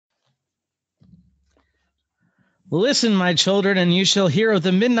Listen, my children, and you shall hear of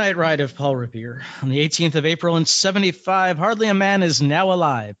the midnight ride of Paul Revere. On the 18th of April in 75, hardly a man is now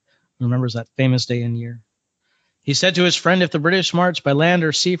alive who remembers that famous day and year. He said to his friend, if the British march by land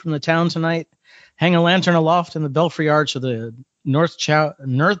or sea from the town tonight, hang a lantern aloft in the belfry arch of the North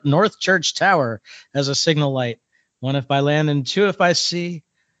Church Tower as a signal light, one if by land and two if by sea,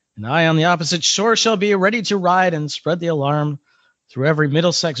 and I on the opposite shore shall be ready to ride and spread the alarm through every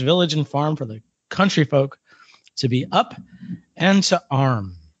Middlesex village and farm for the country folk to be up and to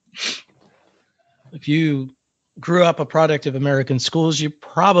arm. If you grew up a product of American schools, you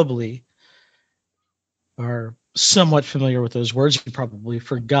probably are somewhat familiar with those words. You probably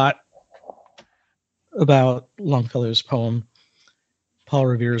forgot about Longfellow's poem, Paul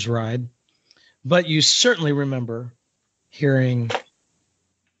Revere's Ride. But you certainly remember hearing,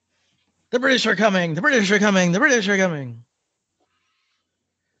 the British are coming, the British are coming, the British are coming.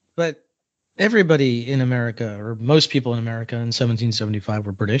 But everybody in America, or most people in America in 1775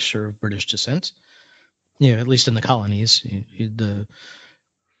 were British or of British descent. At least in the colonies. The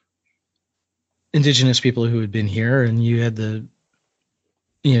indigenous people who had been here, and you had the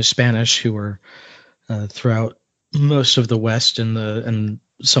Spanish who were throughout most of the West and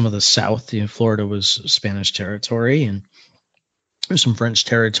some of the South. Florida was Spanish territory, and there's some French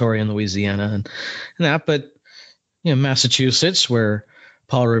territory in Louisiana and that. But Massachusetts, where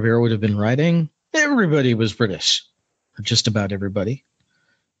Paul Revere would have been writing, everybody was British, or just about everybody.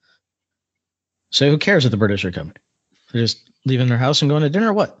 So who cares if the British are coming? They're just leaving their house and going to dinner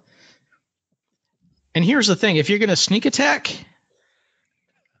or what? And here's the thing. If you're going to sneak attack,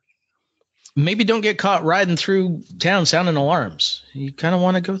 maybe don't get caught riding through town sounding alarms. You kind of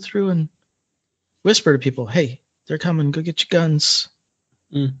want to go through and whisper to people, hey, they're coming. Go get your guns.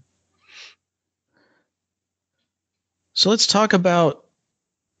 So let's talk about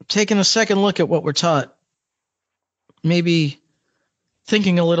taking a second look at what we're taught. Maybe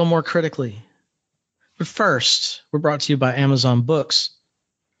thinking a little more critically. But first, we're brought to you by Amazon Books.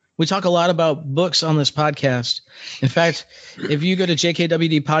 We talk a lot about books on this podcast. In fact, if you go to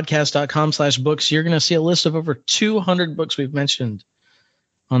jkwdpodcast.com/books, you're going to see a list of over 200 books we've mentioned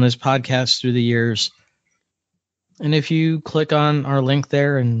on this podcast through the years. And if you click on our link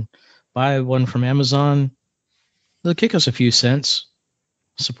there and buy one from Amazon, they'll kick us a few cents,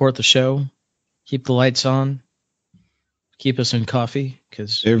 support the show, keep the lights on, keep us in coffee,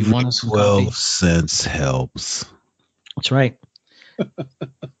 because every want us 12 coffee. Cents helps. That's right.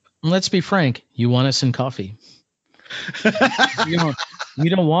 Let's be frank. You want us in coffee. You don't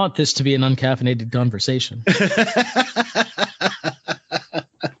want this to be an uncaffeinated conversation.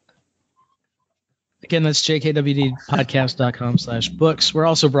 Again, that's jkwdpodcast.com/books. We're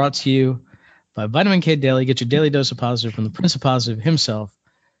also brought to you by Vitamin K Daily. Get your daily dose of positive from the Prince of Positive himself,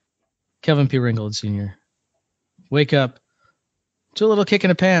 Kevin P. Ringgold Sr. Wake up to a little kick in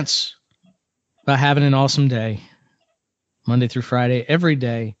the pants about having an awesome day. Monday through Friday, every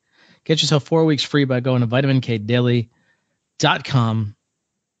day. Get yourself 4 weeks free by going to vitaminkdaily.com.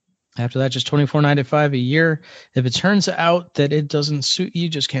 After that, just $24.95 a year. If it turns out that it doesn't suit you,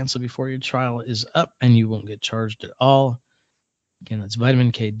 just cancel before your trial is up and you won't get charged at all. Again, that's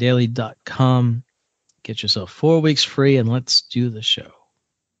vitaminkdaily.com. Get yourself 4 weeks free and let's do the show.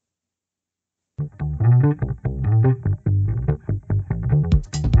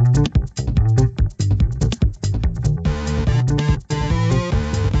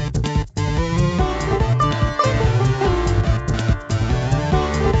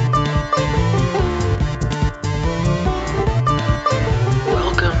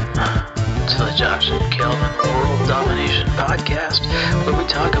 Josh and Kelvin World Domination Podcast, where we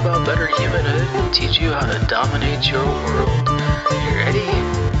talk about better humanhood and teach you how to dominate your world. You ready?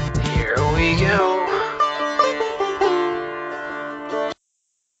 Here we go.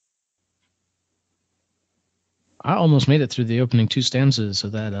 I almost made it through the opening two stanzas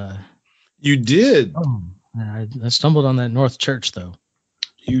of that. You did. Oh, I stumbled on that North Church, though.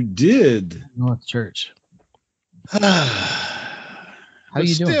 You did. North Church. How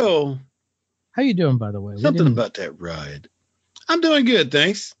you doing? How you doing, by the way? Something about that ride. I'm doing good,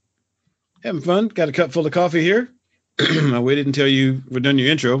 thanks. Having fun. Got a cup full of coffee here. I waited until you were done your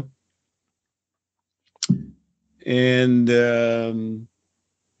intro. And,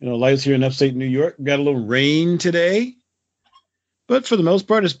 lights here in upstate New York. Got a little rain today. But for the most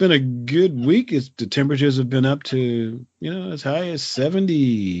part, it's been a good week. The temperatures have been up to, as high as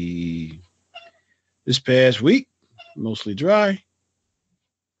 70 this past week. Mostly dry.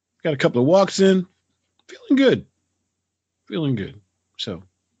 Got a couple of walks in. Feeling good. So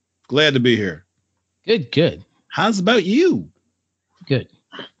glad to be here. Good. How's about you? Good.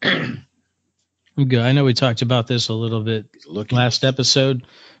 Good. I know we talked about this a little bit last episode,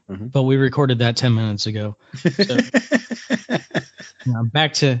 but we recorded that 10 minutes ago. So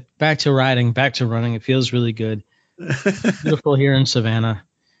back to riding, back to running. It feels really good. Beautiful here in Savannah.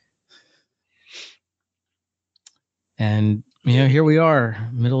 And here we are,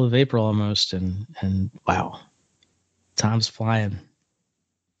 middle of April almost, and wow, time's flying.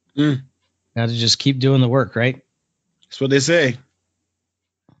 Got to just keep doing the work, right? That's what they say.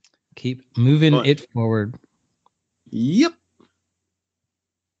 Keep moving it forward. Yep.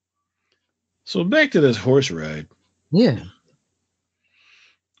 So back to this horse ride. Yeah.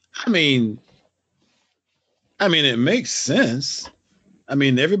 I mean, it makes sense. I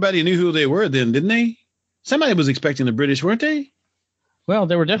mean, everybody knew who they were then, didn't they? Somebody was expecting the British, weren't they? Well,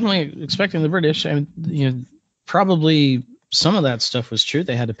 they were definitely expecting the British. I mean, probably some of that stuff was true.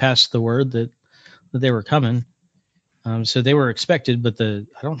 They had to pass the word that they were coming. So they were expected, but I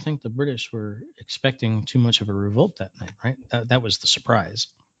don't think the British were expecting too much of a revolt that night, right? That was the surprise.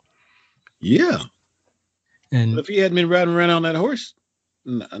 Yeah. And but if he hadn't been riding around on that horse,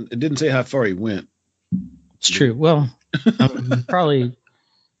 it didn't say how far he went. It's true. Well, probably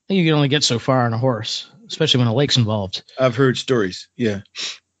you can only get so far on a horse, especially when a lake's involved. I've heard stories. Yeah.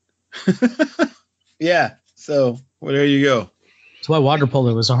 Yeah. So, well, there you go. That's why water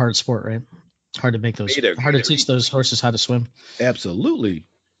polo is a hard sport, right? It's hard to make those, hard to teach those horses how to swim. Absolutely.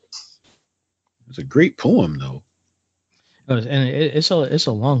 It's a great poem, though. Oh, and it's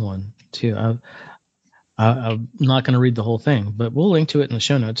a long one too. I'm not going to read the whole thing, but we'll link to it in the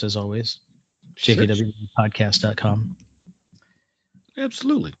show notes as always. JKWpodcast.com.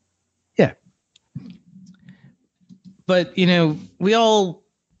 Absolutely. Yeah. But we all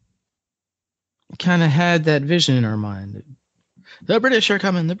kind of had that vision in our mind. The British are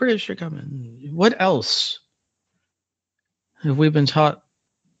coming. The British are coming. What else have we been taught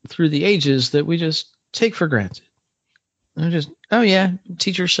through the ages that we just take for granted? Oh yeah,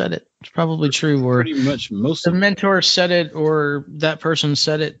 teacher said it. It's probably true. Or pretty much most the mentor said it, or that person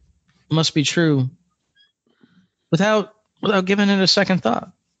said it. Must be true. Without giving it a second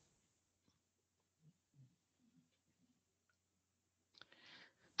thought.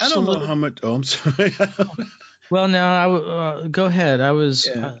 I don't know how much. Oh, I'm sorry. Well, now go ahead. I was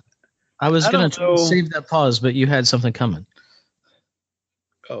going to save that pause, but you had something coming.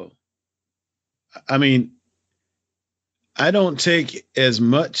 Oh, I mean, I don't take as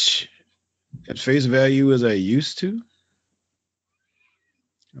much at face value as I used to.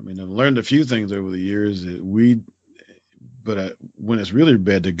 I mean, I've learned a few things over the years but when it's really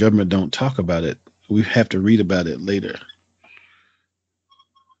bad, the government don't talk about it. We have to read about it later.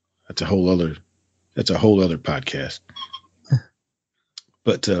 That's a whole other podcast.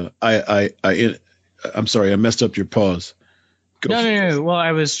 But I'm sorry, I messed up your pause. No. Well,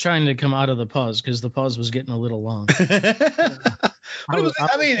 I was trying to come out of the pause because the pause was getting a little long.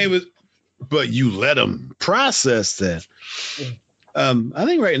 But you let them process that. I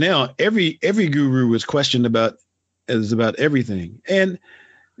think right now every guru is questioned about everything, and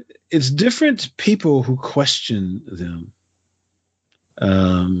it's different people who question them.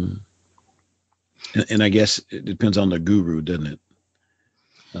 And I guess it depends on the guru, doesn't it?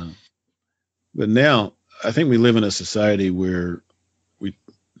 But now I think we live in a society where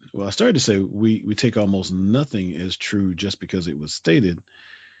I started to say we take almost nothing as true just because it was stated,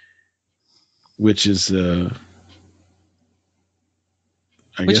 which is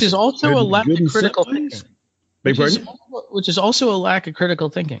also a lack of critical thinking. Which is also a lack of critical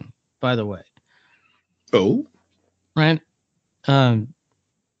thinking, by the way. Oh, right.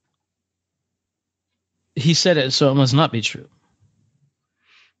 He said it, so it must not be true.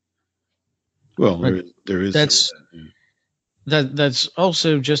 Well, right? there is that's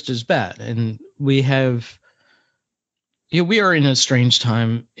also just as bad, and we are in a strange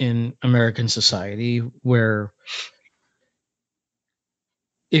time in American society where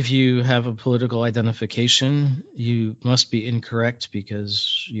if you have a political identification, you must be incorrect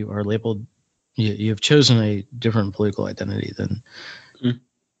because you are labeled. You have chosen a different political identity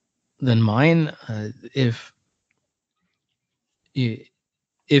than mine. If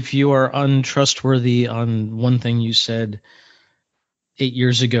you are untrustworthy on one thing you said 8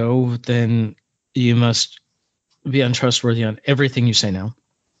 years ago, then you must be untrustworthy on everything you say now.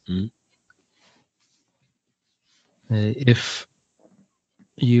 Mm-hmm. If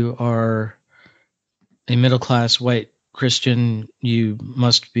you are a middle-class white Christian, you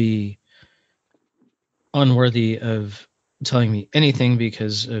must be unworthy of telling me anything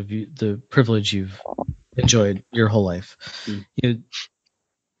because of the privilege you've enjoyed your whole life. Mm.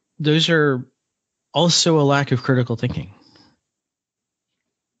 Those are also a lack of critical thinking.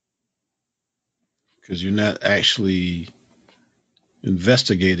 because you're not actually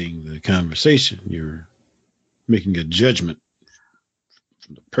investigating the conversation. You're making a judgment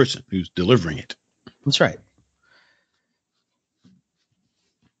from the person who's delivering it. That's right.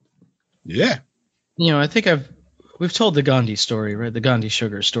 Yeah. I think we've told the Gandhi story, right? The Gandhi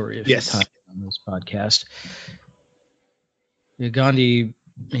sugar story a few Yes. times on this podcast. Gandhi,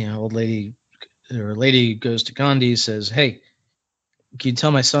 old lady or a lady goes to Gandhi, says, "Hey, can you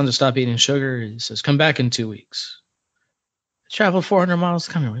tell my son to stop eating sugar?" He says, "Come back in 2 weeks." I traveled 400 miles.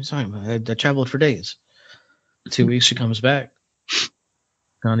 Come here, what are you talking about? I traveled for days. 2 weeks, she comes back.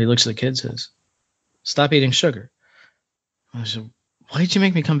 Gandhi looks at the kid and says, "Stop eating sugar." I said, "Why did you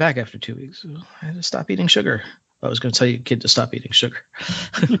make me come back after 2 weeks?" "Well, I had to stop eating sugar. I was going to tell your kid to stop eating sugar."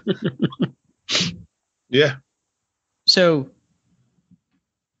 Yeah. So,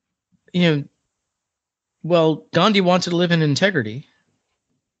 Gandhi wanted to live in integrity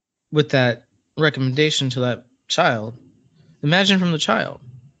with that recommendation to that child. Imagine from the child's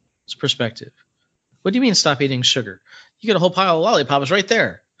perspective. What do you mean stop eating sugar? You get a whole pile of lollipops right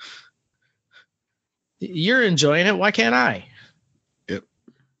there. You're enjoying it. Why can't I? Yep.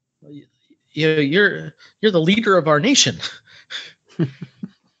 You're the leader of our nation.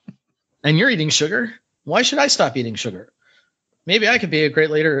 And you're eating sugar. Why should I stop eating sugar? Maybe I could be a great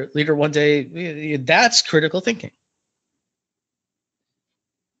leader one day. That's critical thinking.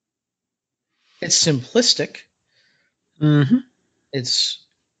 It's simplistic. Mm-hmm. It's,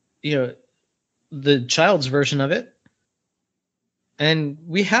 the child's version of it. And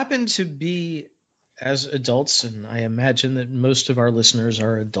we happen to be, as adults, and I imagine that most of our listeners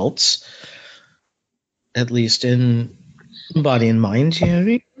are adults, at least in body and mind,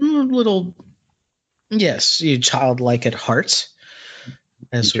 childlike at heart.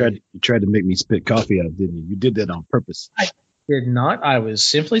 You tried to make me spit coffee out, didn't you? You did that on purpose. I did not. I was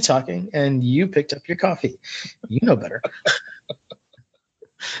simply talking, and you picked up your coffee. You know better.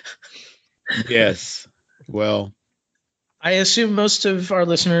 Yes. Well, I assume most of our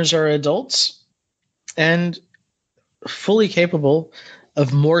listeners are adults and fully capable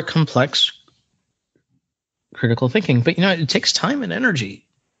of more complex critical thinking. But, it takes time and energy.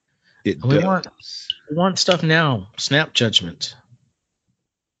 We want stuff now. Snap judgment.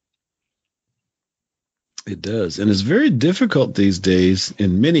 It does. And it's very difficult these days,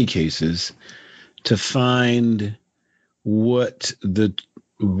 in many cases, to find what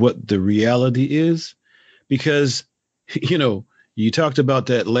the reality is, because, you talked about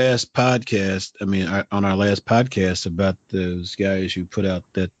that last podcast. I mean, on our last podcast about those guys who put out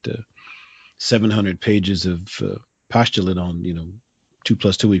that 700 pages of postulate on, 2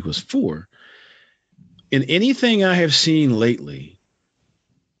 + 2 = 4. In anything I have seen lately,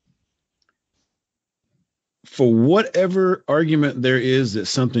 for whatever argument there is that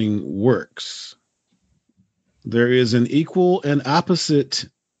something works, there is an equal and opposite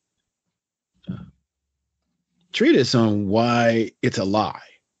treatise on why it's a lie.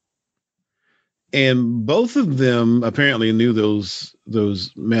 And both of them apparently knew those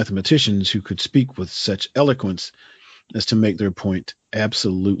mathematicians who could speak with such eloquence as to make their point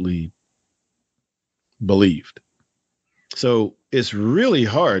absolutely believed. So it's really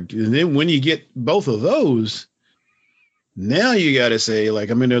hard. And then when you get both of those, now you got to say,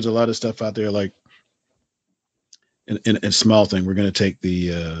 there's a lot of stuff out there, like in a small thing. We're going to take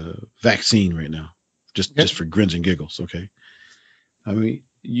the vaccine right now, just for grins and giggles. Okay. I mean,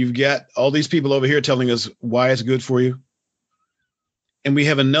 you've got all these people over here telling us why it's good for you. And we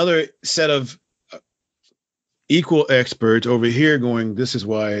have another set of equal experts over here going, this is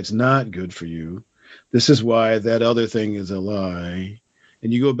why it's not good for you. This is why that other thing is a lie.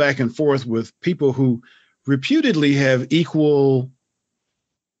 And you go back and forth with people who reputedly have equal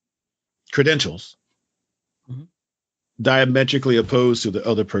credentials, diametrically opposed to the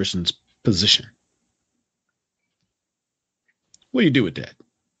other person's position. What do you do with that?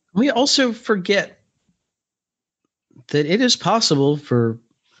 We also forget that it is possible for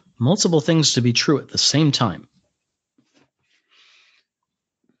multiple things to be true at the same time.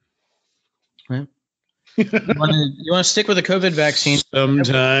 Right? You want to stick with the COVID vaccine?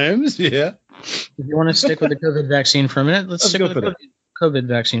 Sometimes, yeah. If you want to stick with the COVID vaccine for a minute, let's stick with the COVID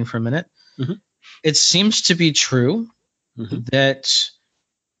vaccine for a minute. Mm-hmm. It seems to be true that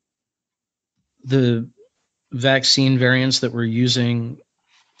the vaccine variants that we're using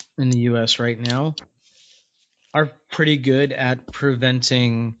in the U.S. right now are pretty good at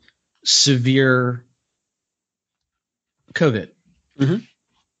preventing severe COVID. Mm-hmm.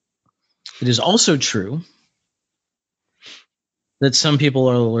 It is also true that some people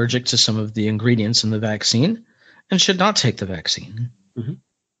are allergic to some of the ingredients in the vaccine and should not take the vaccine. Mm-hmm.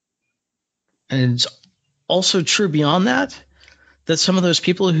 And it's also true beyond that some of those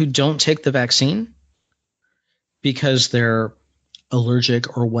people who don't take the vaccine because they're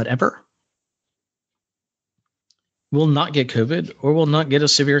allergic or whatever will not get COVID or will not get a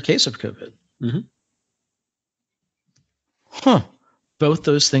severe case of COVID. Mm-hmm. Both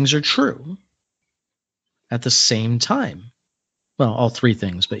those things are true at the same time. Well, all three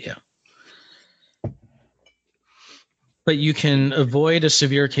things, but yeah. But you can avoid a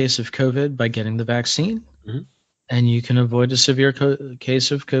severe case of COVID by getting the vaccine, and you can avoid a severe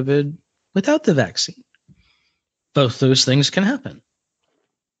case of COVID without the vaccine. Both those things can happen.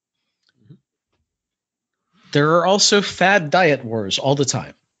 There are also fad diet wars all the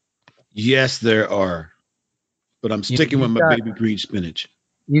time. Yes, there are. But I'm sticking with my baby green spinach.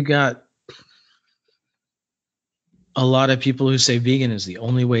 You got a lot of people who say vegan is the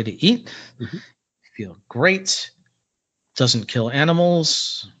only way to eat. Feel great. Doesn't kill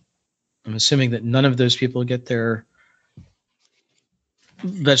animals. I'm assuming that none of those people get their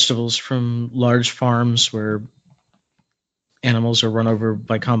vegetables from large farms where animals are run over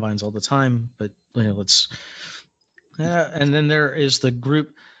by combines all the time. But let's. And then there is the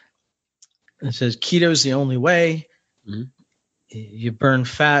group that says keto is the only way. You burn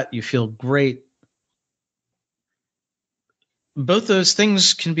fat. You feel great. Both those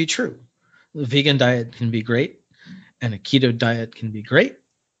things can be true. The vegan diet can be great, and a keto diet can be great.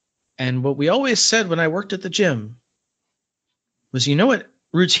 And what we always said when I worked at the gym was, you know what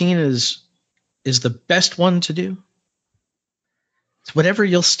routine is the best one to do? It's whatever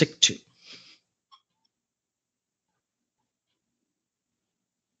you'll stick to.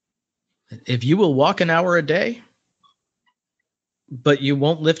 If you will walk an hour a day, but you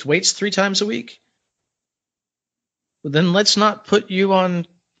won't lift weights 3 times a week, then let's not put you on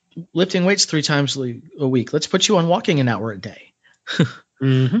lifting weights 3 times a week. Let's put you on walking an hour a day.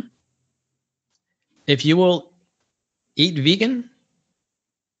 If you will eat vegan,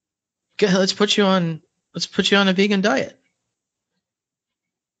 let's put you on a vegan diet.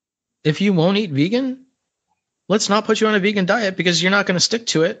 If you won't eat vegan, let's not put you on a vegan diet because you're not going to stick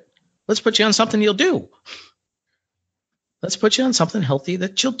to it. Let's put you on something you'll do. Let's put you on something healthy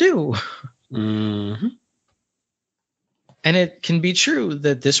that you'll do. And it can be true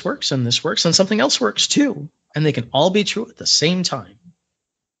that this works and something else works too. And they can all be true at the same time.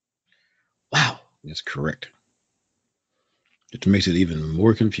 Wow. That's correct. It makes it even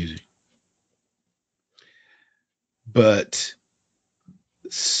more confusing. But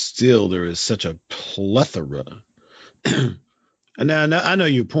still, there is such a plethora. And now I know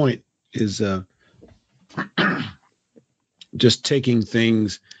your point is just taking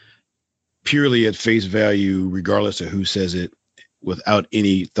things purely at face value, regardless of who says it, without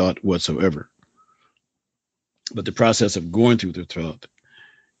any thought whatsoever. But the process of going through the thought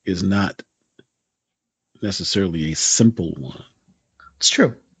is not necessarily a simple one. It's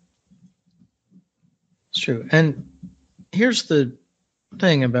true. It's true. And here's the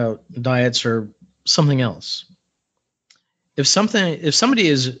thing about diets or something else. If somebody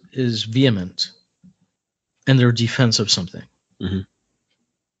is vehement in their defense of something, it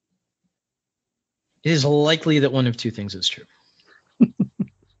is likely that one of two things is true.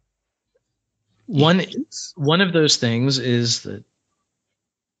 One of those things is that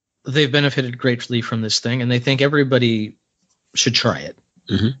they've benefited greatly from this thing and they think everybody should try it.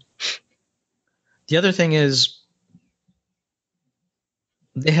 The other thing is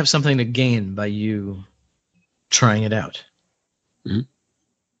they have something to gain by you trying it out.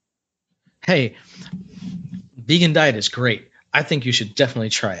 Hey, vegan diet is great. I think you should definitely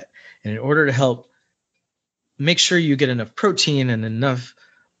try it. And in order to help make sure you get enough protein and enough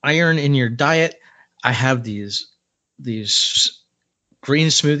iron in your diet, I have these green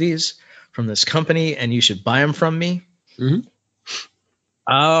smoothies from this company, and you should buy them from me.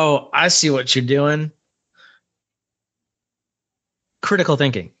 Oh, I see what you're doing. Critical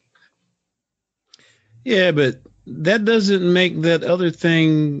thinking. Yeah, but that doesn't make that other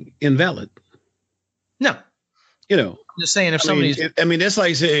thing invalid. No. I'm just saying if that's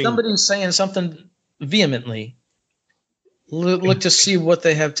like saying somebody's saying something vehemently, look to see what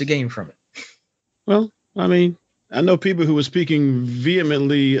they have to gain from it. Well, I know people who were speaking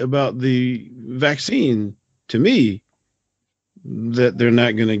vehemently about the vaccine to me that they're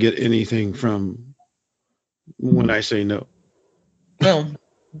not going to get anything from when I say no. Well,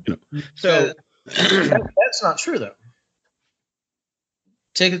 so that's not true though.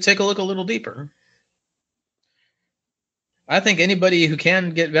 Take a look a little deeper. I think anybody who can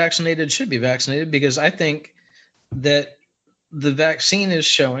get vaccinated should be vaccinated because I think that the vaccine is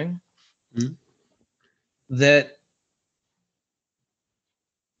showing that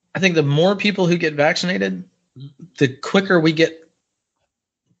I think the more people who get vaccinated, the quicker we get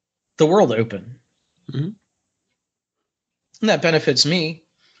the world open. Mm-hmm. And that benefits me.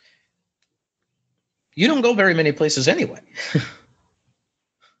 You don't go very many places anyway.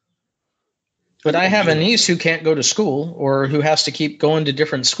 But I have a niece who can't go to school or who has to keep going to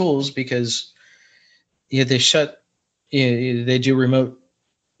different schools because they do remote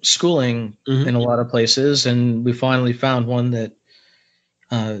schooling in a lot of places. And we finally found one that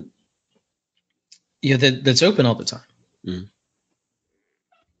that's open all the time. Mm-hmm.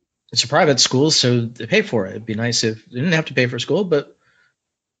 It's a private school, so they pay for it. It'd be nice if they didn't have to pay for school, but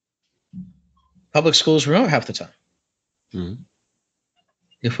public schools remote half the time. Mm-hmm.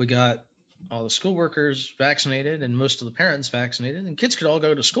 If we got all the school workers vaccinated and most of the parents vaccinated, and kids could all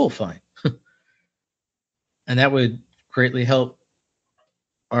go to school fine. And that would greatly help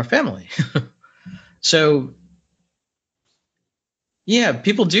our family. So, yeah,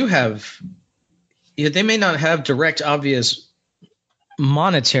 people do have, they may not have direct, obvious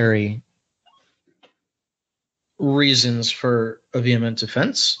monetary reasons for a vehement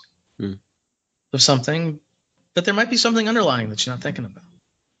defense of something, but there might be something underlying that you're not thinking about.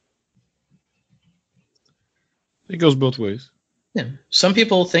 It goes both ways. Yeah. Some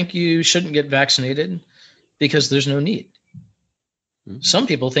people think you shouldn't get vaccinated because there's no need. Some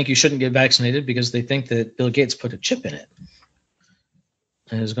people think you shouldn't get vaccinated because they think that Bill Gates put a chip in it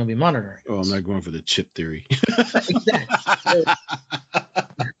and is going to be monitoring. Oh, I'm not going for the chip theory. Exactly.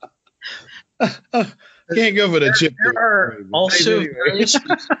 Can't go for the chip theory. There are also various,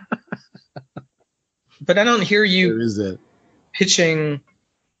 but I don't hear you Where is that? pitching.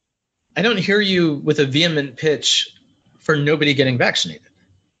 I don't hear you with a vehement pitch for nobody getting vaccinated.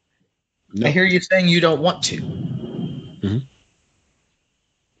 No. I hear you saying you don't want to. Mm-hmm.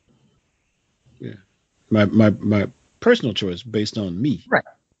 Yeah. My personal choice based on me. Right.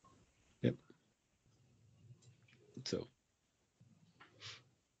 Yep. So,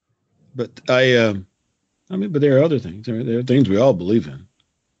 but but there are other things. There are things we all believe in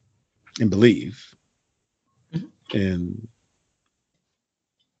and believe. Mm-hmm. And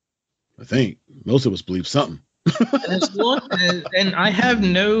I think most of us believe something. And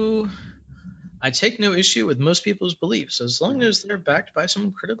I take no issue with most people's beliefs as long as they're backed by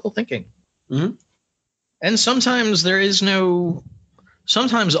some critical thinking. Mm-hmm. And sometimes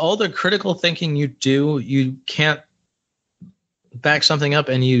sometimes all the critical thinking you do, you can't back something up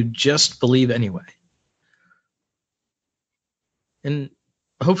and you just believe anyway. And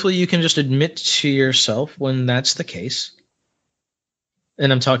hopefully you can just admit to yourself when that's the case.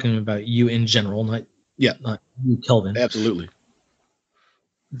 And I'm talking about you in general, not you, Kelvin. Absolutely.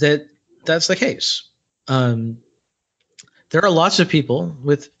 That's the case. There are lots of people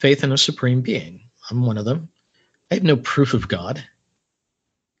with faith in a supreme being. I'm one of them. I have no proof of God.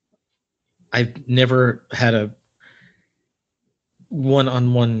 I've never had a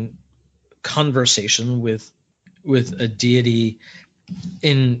one-on-one conversation with a deity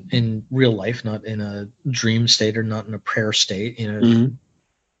in real life, not in a dream state or not in a prayer state.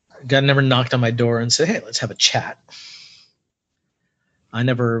 God never knocked on my door and said, "Hey, let's have a chat." I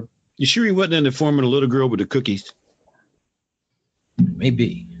never. You sure he wasn't in the form of the little girl with the cookies?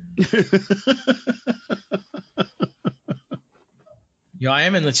 Maybe. Yeah, I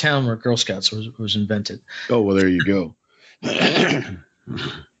am in the town where Girl Scouts was invented. Oh, well, there you go. There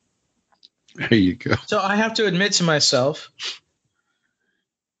you go. So I have to admit to myself,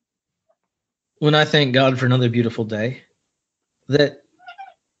 when I thank God for another beautiful day, that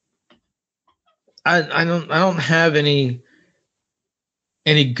I don't have any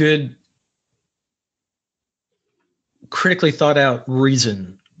good critically thought out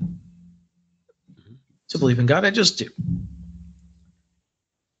reason to believe in God. I just do.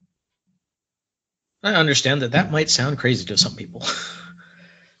 I understand that might sound crazy to some people,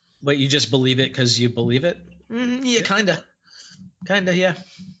 but you just believe it because you believe it. Yeah, kind of, yeah.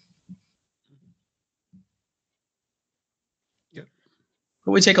 Yep.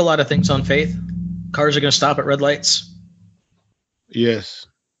 But we take a lot of things on faith. Cars are going to stop at red lights. Yes.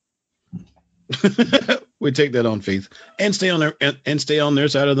 We take that on faith and stay on their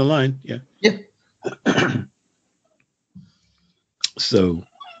side of the line. Yeah. Yeah. So,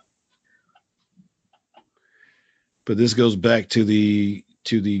 but this goes back to the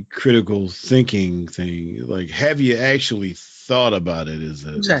critical thinking thing. Like, have you actually thought about it?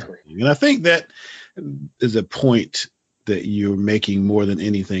 Exactly. And I think that is a point that you're making more than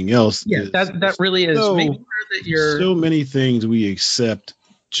anything else. Yeah, that really is. Making sure that you're so many things we accept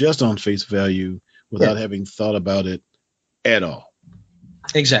just on face value without having thought about it at all.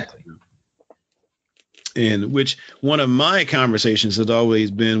 Exactly. And which one of my conversations has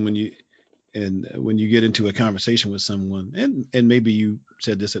always been when you get into a conversation with someone, and maybe you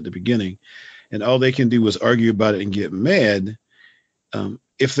said this at the beginning, and all they can do is argue about it and get mad.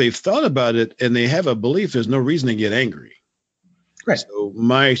 If they've thought about it and they have a belief, there's no reason to get angry. Right. So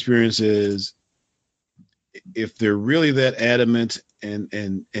my experience is, if they're really that adamant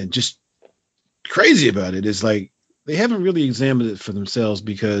and just crazy about it, it's like they haven't really examined it for themselves,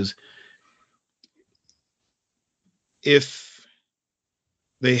 because if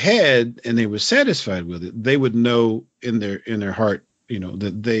they had and they were satisfied with it, they would know in their heart,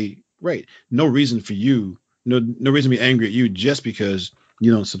 that no reason for you, no reason to be angry at you just because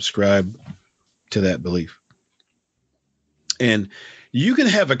you don't subscribe to that belief. And you can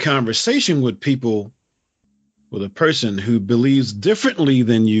have a conversation with a person who believes differently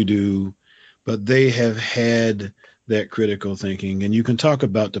than you do, but they have had that critical thinking, and you can talk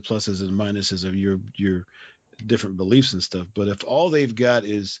about the pluses and minuses of your different beliefs and stuff. But if all they've got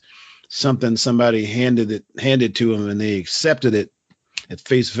is something somebody handed to them and they accepted it at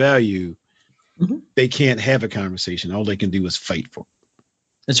face value, mm-hmm. they can't have a conversation. All they can do is fight for it.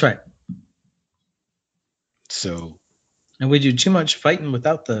 That's right. So, and we do too much fighting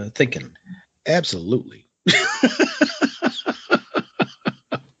without the thinking. Absolutely.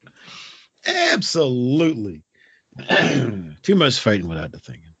 Absolutely. Too much fighting without the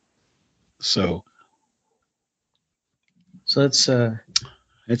thinking. So that's all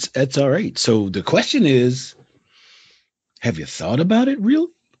right. So the question is, have you thought about it really?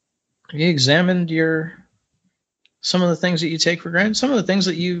 Have you examined some of the things that you take for granted, some of the things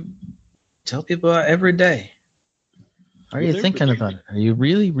that you tell people about every day? Are you thinking about it? Are you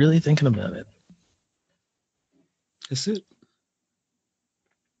really, really thinking about it? That's it.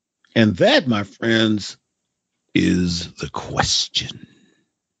 And that, my friends, is the question.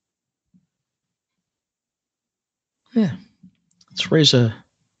 Yeah. Let's raise a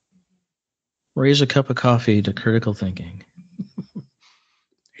cup of coffee to critical thinking.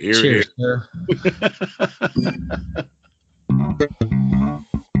 Cheers, sir.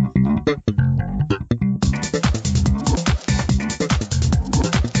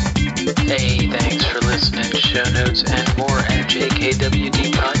 Hey, thanks for listening. Show notes and more at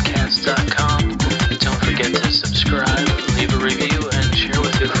jkwdpodcast.com. Don't forget to subscribe, leave a review, and share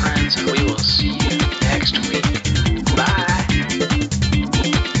with your friends, and we will see you next week. Bye!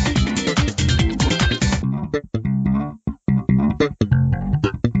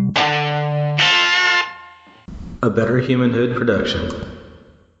 A Better Humanhood production.